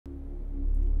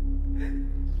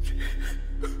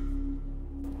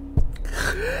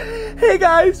Hey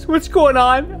guys, what's going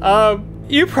on?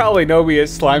 You probably know me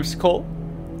as Slmccl.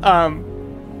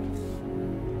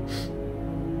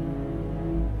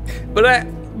 But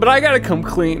I gotta come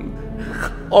clean.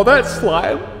 All that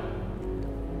slime,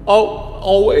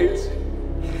 always,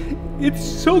 it's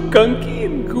so gunky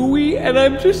and gooey, and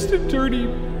I'm just a dirty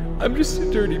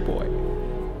boy.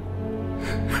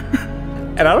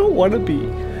 And I don't want to be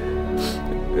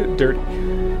dirty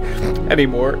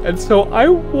anymore. And so I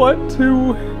want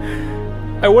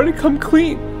to come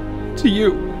clean to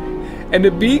you, and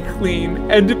to be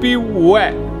clean, and to be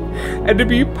wet, and to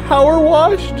be power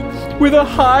washed with a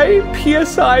high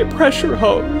PSI pressure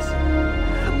hose.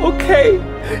 Okay,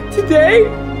 today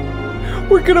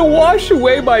we're gonna wash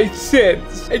away my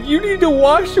sins, and you need to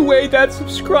wash away that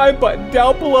subscribe button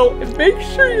down below and make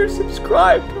sure you're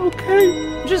subscribed,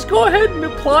 okay? Just go ahead and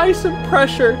apply some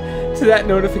pressure to that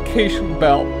notification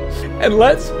bell, and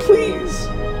let's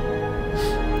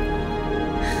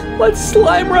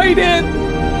slime right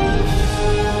in.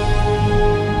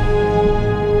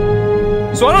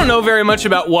 So I don't know very much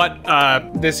about what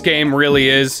this game really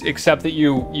is, except that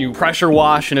you pressure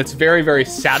wash, and it's very, very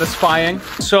satisfying.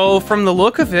 So from the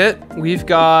look of it, we've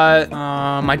got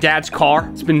my dad's car.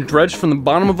 It's been dredged from the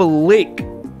bottom of a lake.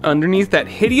 Underneath that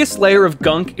hideous layer of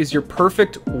gunk is your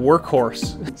perfect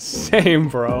workhorse. Same,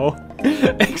 bro.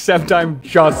 Except I'm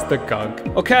just the gunk.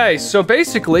 Okay, so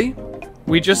basically,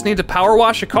 we just need to power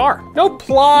wash a car. No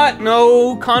plot,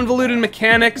 no convoluted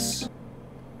mechanics.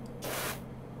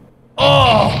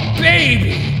 Oh,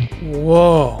 baby!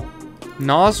 Whoa.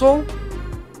 Nozzle?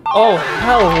 Oh,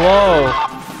 hello.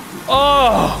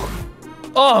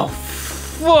 Oh,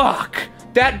 fuck.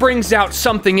 That brings out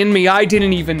something in me I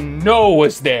didn't even know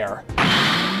was there.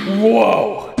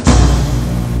 Whoa.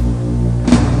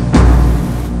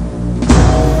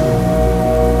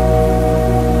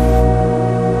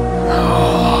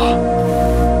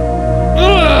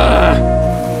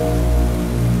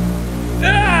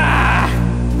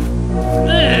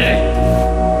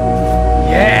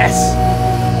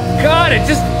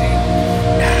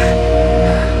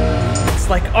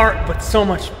 Like art, but so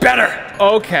much better.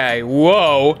 Okay,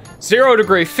 whoa. 0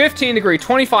 degree, 15 degree,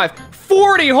 25,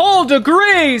 40 whole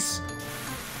degrees.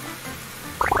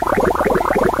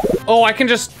 Oh, I can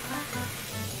just.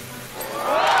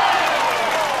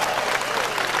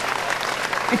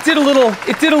 It did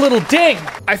a little ding.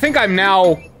 I think I'm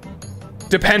now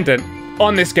dependent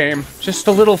on this game. Just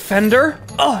a little fender.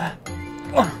 Oh!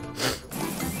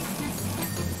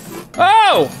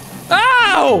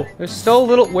 Ow! There's still a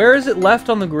little, where is it left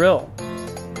on the grill?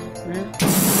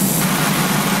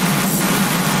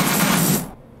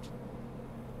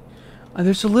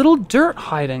 There's a little dirt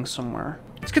hiding somewhere.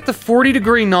 Let's get the 40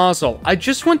 degree nozzle. I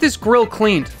just want this grill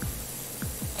cleaned.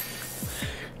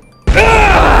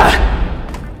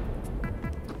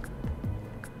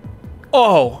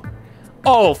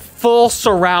 Oh, full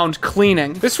surround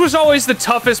cleaning. This was always the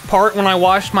toughest part when I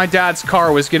washed my dad's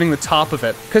car, was getting the top of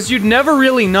it. Cause you'd never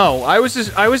really know. I was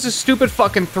a stupid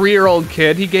fucking 3-year-old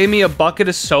kid. He gave me a bucket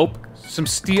of soap, some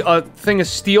a thing of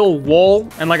steel wool,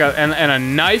 and like and a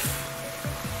knife,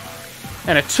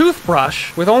 and a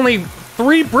toothbrush with only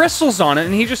 3 bristles on it,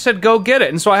 and he just said, go get it.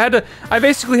 And so I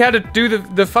basically had to do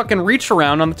the fucking reach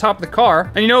around on the top of the car.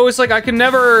 And you know, it was like I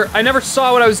never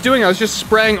saw what I was doing. I was just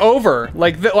spraying over,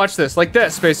 like, watch this, like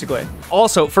this, basically.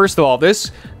 Also, first of all,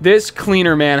 this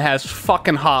cleaner man has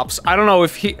fucking hops. I don't know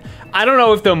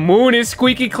if the moon is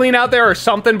squeaky clean out there or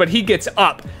something, but he gets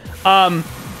up.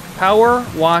 Power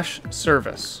wash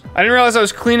service. I didn't realize I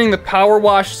was cleaning the power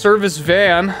wash service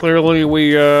van. Clearly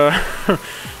we,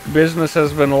 business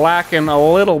has been lacking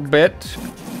a little bit.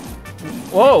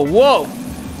 Whoa.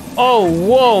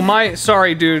 Oh, whoa,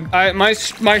 sorry, dude. My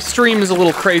stream is a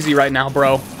little crazy right now,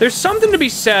 bro. There's something to be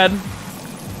said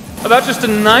about just a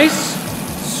nice,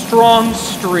 strong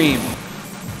stream.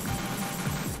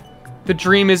 The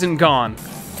dream isn't gone.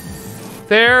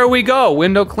 There we go,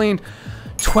 window cleaned.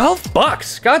 12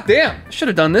 bucks, goddamn. I should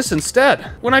have done this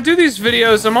instead. When I do these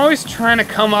videos, I'm always trying to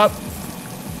come up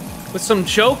with some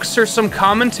jokes or some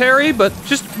commentary, but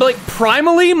just like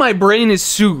primally, my brain is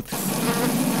soothed.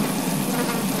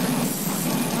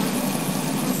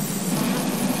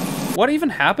 What even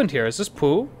happened here? Is this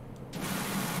poo?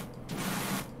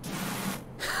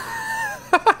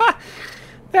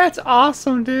 That's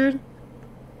awesome, dude.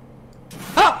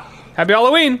 Ah! Happy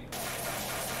Halloween.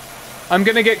 I'm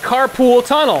gonna get carpool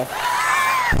tunnel.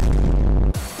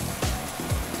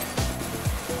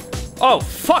 Oh,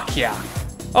 fuck yeah.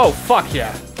 Oh, fuck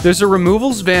yeah. There's a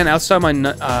removals van outside my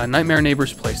nightmare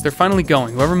neighbor's place. They're finally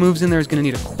going. Whoever moves in there is gonna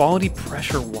need a quality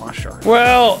pressure washer.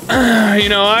 Well, you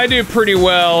know, I do pretty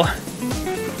well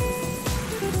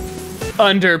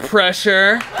under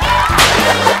pressure.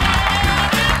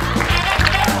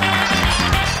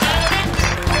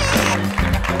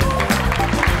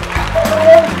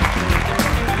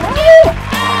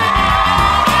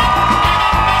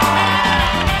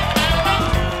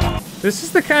 This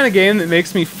is the kind of game that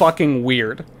makes me fucking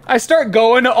weird. I start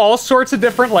going to all sorts of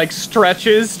different, like,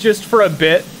 stretches just for a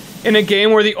bit in a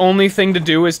game where the only thing to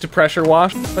do is to pressure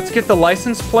wash. Let's get the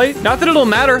license plate. Not that it'll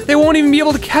matter. They won't even be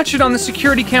able to catch it on the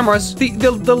security cameras.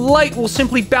 The light will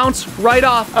simply bounce right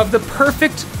off of the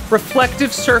perfect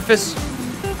reflective surface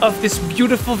of this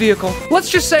beautiful vehicle. Let's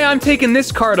just say I'm taking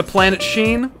this car to Planet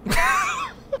Sheen.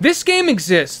 This game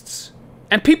exists,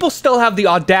 and people still have the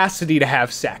audacity to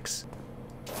have sex.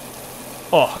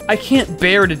 Oh, I can't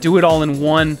bear to do it all in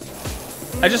one.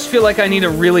 I just feel like I need to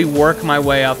really work my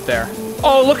way up there.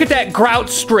 Oh, look at that grout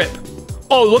strip.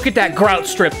 Oh, look at that grout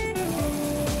strip.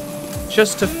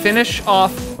 Just to finish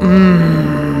off.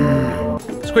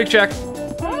 Squeak check.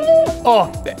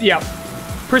 Oh, yeah.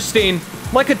 Pristine.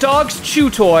 Like a dog's chew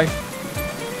toy.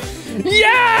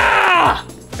 Yeah!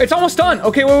 It's almost done.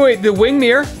 Okay, wait. The wing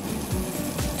mirror.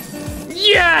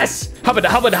 Yes! Hubba.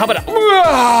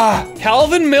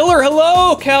 Calvin Miller,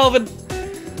 hello, Calvin.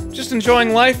 Just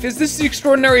enjoying life. Is this the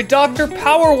extraordinary Dr.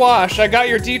 Power Wash? I got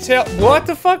your detail. What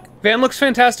the fuck? Van looks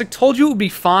fantastic. Told you it would be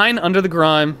fine under the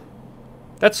grime.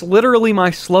 That's literally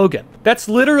my slogan. That's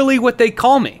literally what they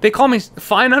call me. They call me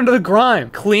fine under the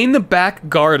grime. Clean the back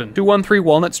garden. 213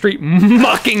 Walnut Street,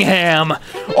 Muckingham.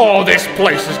 Oh, this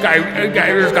place, this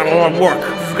guy's got a lot of work.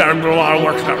 He's got a lot of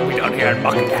work's gotta be done here in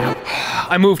Muckingham.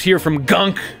 I moved here from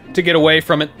gunk to get away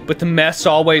from it, but the mess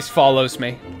always follows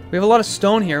me. We have a lot of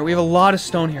stone here.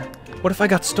 What if I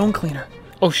got stone cleaner?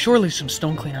 Oh, surely some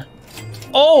stone cleaner.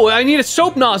 Oh, I need a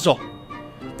soap nozzle.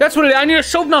 That's what I need a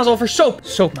soap nozzle for soap.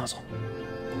 Soap nozzle.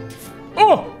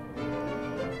 Oh!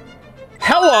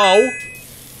 Hello!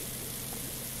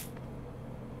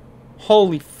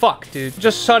 Holy fuck, dude.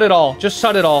 Just sud it all.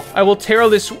 I will tear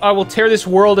this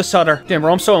world asunder. Damn,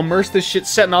 bro, I'm so immersed this shit's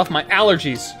setting off my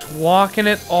allergies. Walking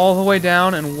it all the way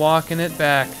down and walking it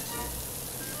back.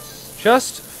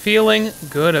 Just feeling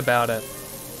good about it.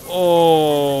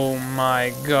 Oh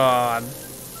my god.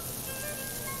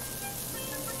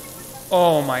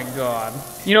 Oh my god.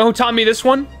 You know who taught me this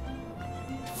one?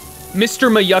 Mr.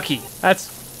 Miyuki.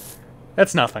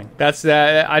 That's nothing.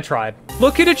 I tried.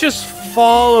 Look at it just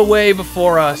fall away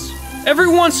before us. Every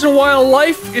once in a while,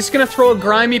 life is gonna throw a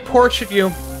grimy porch at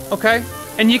you, okay?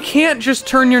 And you can't just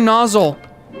turn your nozzle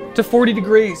to 40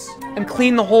 degrees and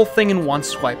clean the whole thing in one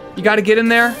swipe. You gotta get in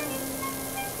there,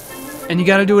 and you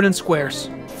gotta do it in squares.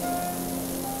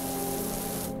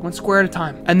 One square at a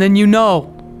time. And then you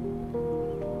know,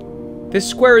 this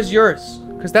square is yours,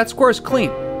 because that square is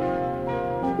clean.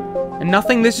 And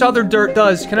nothing this other dirt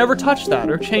does can ever touch that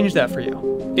or change that for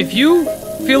you. If you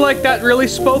feel like that really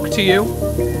spoke to you,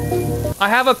 I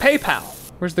have a PayPal.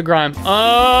 Where's the grime?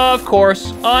 Of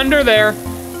course, under there.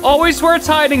 Always where it's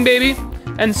hiding, baby.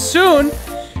 And soon,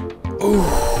 ooh,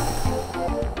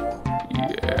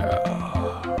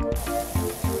 yeah.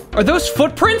 Are those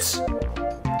footprints?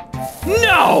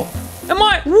 No!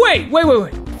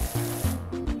 Wait.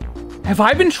 Have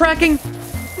I been tracking?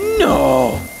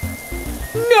 No,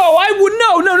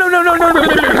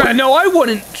 I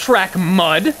wouldn't track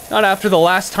mud. Not after the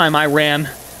last time I ran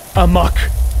amok.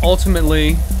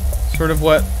 Ultimately, sort of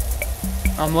what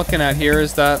I'm looking at here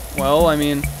is that, well, I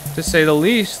mean, to say the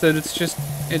least, that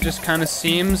it just kind of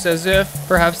seems as if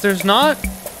perhaps there's not,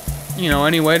 you know,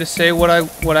 any way to say what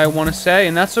I want to say,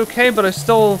 and that's okay, but I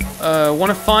still want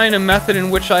to find a method in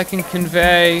which I can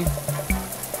convey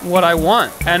what I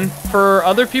want. And for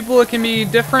other people, it can be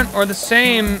different or the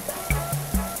same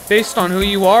based on who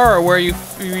you are or where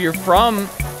you're from,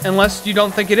 unless you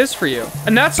don't think it is for you.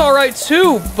 And that's all right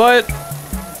too, but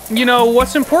you know,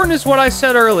 what's important is what I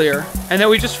said earlier, and that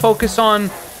we just focus on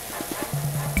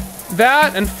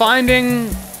that and finding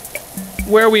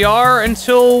where we are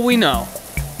until we know.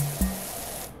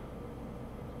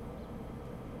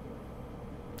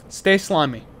 Stay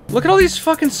slimy. Look at all these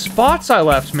fucking spots I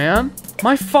left, man.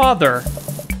 My father,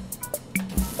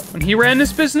 when he ran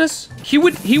this business, he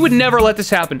would never let this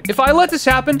happen. If I let this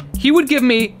happen, he would give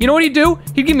me, you know what he'd do?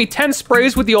 He'd give me 10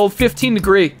 sprays with the old 15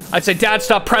 degree. I'd say, Dad,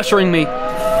 stop pressuring me.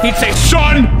 He'd say,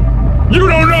 son, you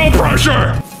don't know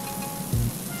pressure.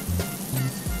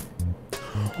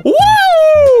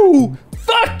 Woo!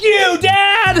 Fuck you,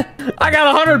 Dad! I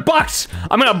got $100.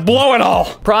 I'm gonna blow it all.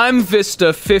 Prime Vista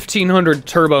 1500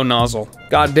 turbo nozzle.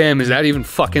 God damn, is that even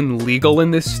fucking legal in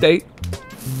this state?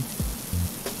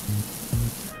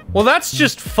 Well, that's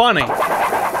just funny.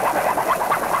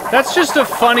 That's just a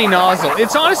funny nozzle.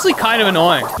 It's honestly kind of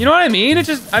annoying. You know what I mean? It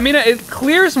just, I mean, it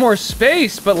clears more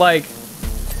space, but like,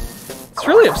 it's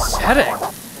really upsetting.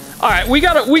 All right, we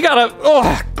gotta,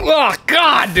 oh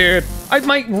God, dude. I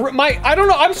don't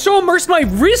know, I'm so immersed, my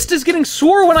wrist is getting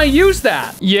sore when I use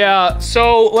that. Yeah,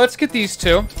 so let's get these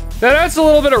two. That adds a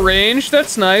little bit of range,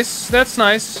 that's nice, that's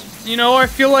nice. You know, I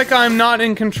feel like I'm not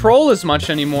in control as much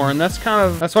anymore, and that's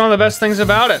one of the best things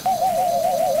about it.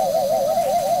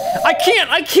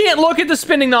 I can't look at the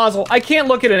spinning nozzle. I can't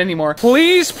look at it anymore.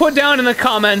 Please put down in the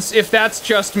comments if that's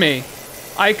just me.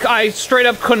 I straight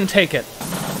up couldn't take it.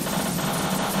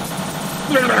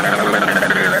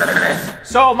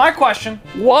 So my question,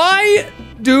 why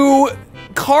do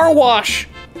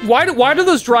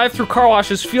those drive-through car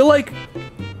washes feel like,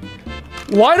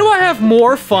 why do I have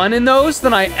more fun in those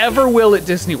than I ever will at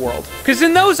Disney World? Because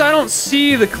in those, I don't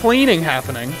see the cleaning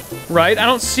happening, right? I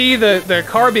don't see the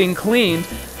car being cleaned,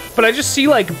 but I just see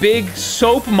like big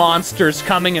soap monsters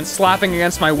coming and slapping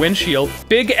against my windshield,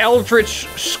 big eldritch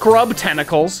scrub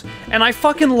tentacles, and I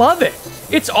fucking love it.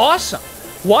 It's awesome.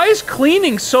 Why is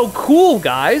cleaning so cool,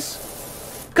 guys?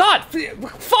 God,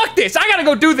 fuck this. I gotta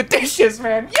go do the dishes,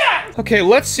 man. Yeah! Okay,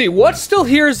 let's see. What still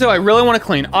here is that I really want to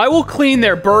clean? I will clean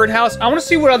their birdhouse. I want to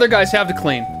see what other guys have to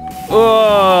clean.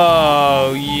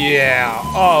 Oh, yeah.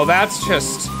 Oh, that's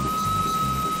just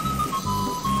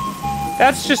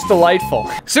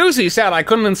delightful. Susie said I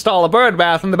couldn't install a bird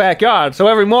bath in the backyard, so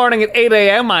every morning at 8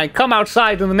 a.m. I come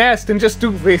outside to the nest and just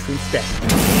do this instead.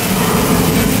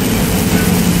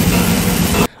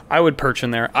 I would perch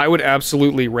in there. I would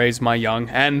absolutely raise my young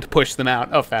and push them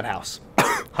out of that house.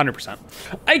 100%.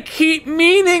 I keep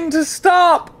meaning to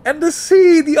stop and to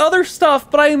see the other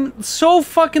stuff, but I'm so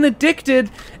fucking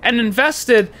addicted and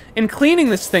invested in cleaning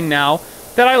this thing now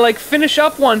that I like finish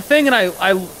up one thing and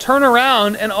I turn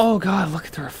around and oh God, look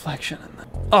at the reflection.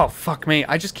 Oh, fuck me.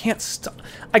 I just can't stop.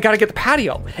 I gotta get the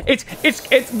patio. It's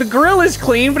the grill is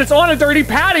clean, but it's on a dirty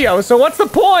patio, so what's the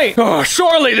point? Oh,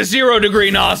 surely the 0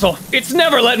 degree nozzle. It's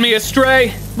never led me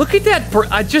astray. Look at that,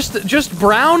 just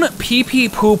brown pee-pee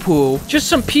poo-poo. Just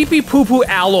some pee-pee poo-poo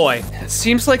alloy. It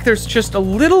seems like there's just a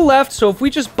little left, so if we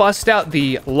just bust out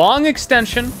the long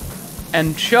extension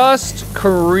and just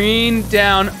careen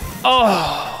down.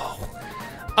 Oh,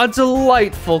 a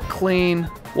delightful clean.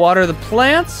 Water the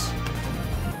plants.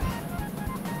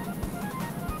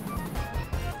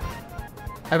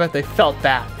 I bet they felt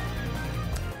that.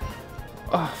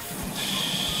 Oh,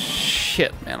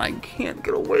 shit, man, I can't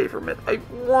get away from it.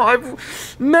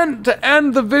 I've meant to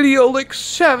end the video like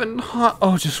 7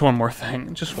 Oh, just one more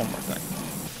thing, just one more thing.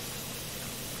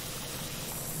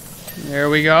 There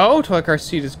we go, toilet car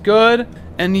seat is good.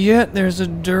 And yet there's a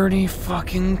dirty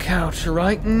fucking couch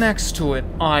right next to it.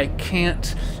 I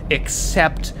can't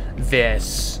accept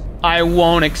this. I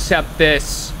won't accept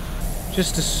this.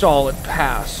 Just a solid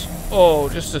pass. Oh,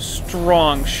 just a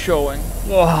strong showing.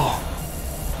 Oh,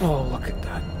 oh, look at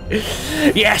that.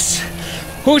 Yes!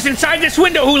 Who's inside this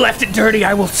window? Who left it dirty?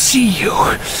 I will see you.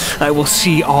 I will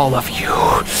see all of you.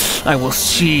 I will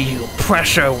see you.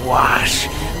 Pressure wash.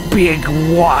 Big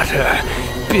water.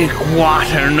 Big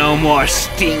water, no more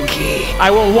stinky. I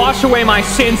will wash away my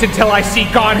sins until I see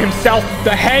God himself,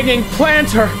 the hanging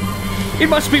planter. It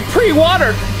must be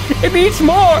pre-watered. It needs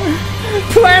more.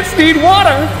 Plants need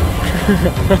water.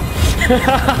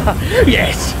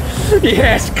 Yes,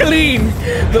 yes, clean.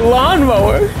 The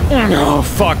lawnmower. Oh,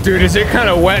 fuck, dude, is it kind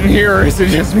of wet in here or is it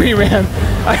just me, man?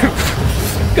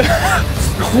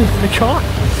 Oh my God.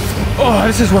 Oh,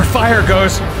 this is where fire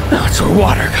goes. No, it's where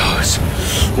water goes.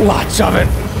 Lots of it.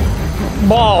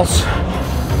 Balls.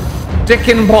 Dick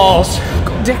and balls.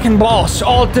 Dick and balls.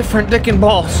 All different dick and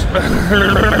balls.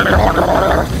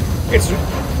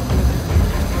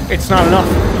 It's not enough.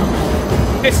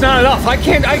 It's not enough. I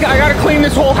can't. I gotta clean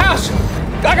this whole house.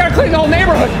 I gotta clean the whole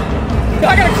neighborhood.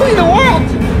 I gotta clean the world.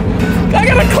 I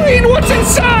gotta clean what's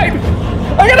inside.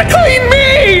 I gotta clean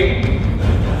me.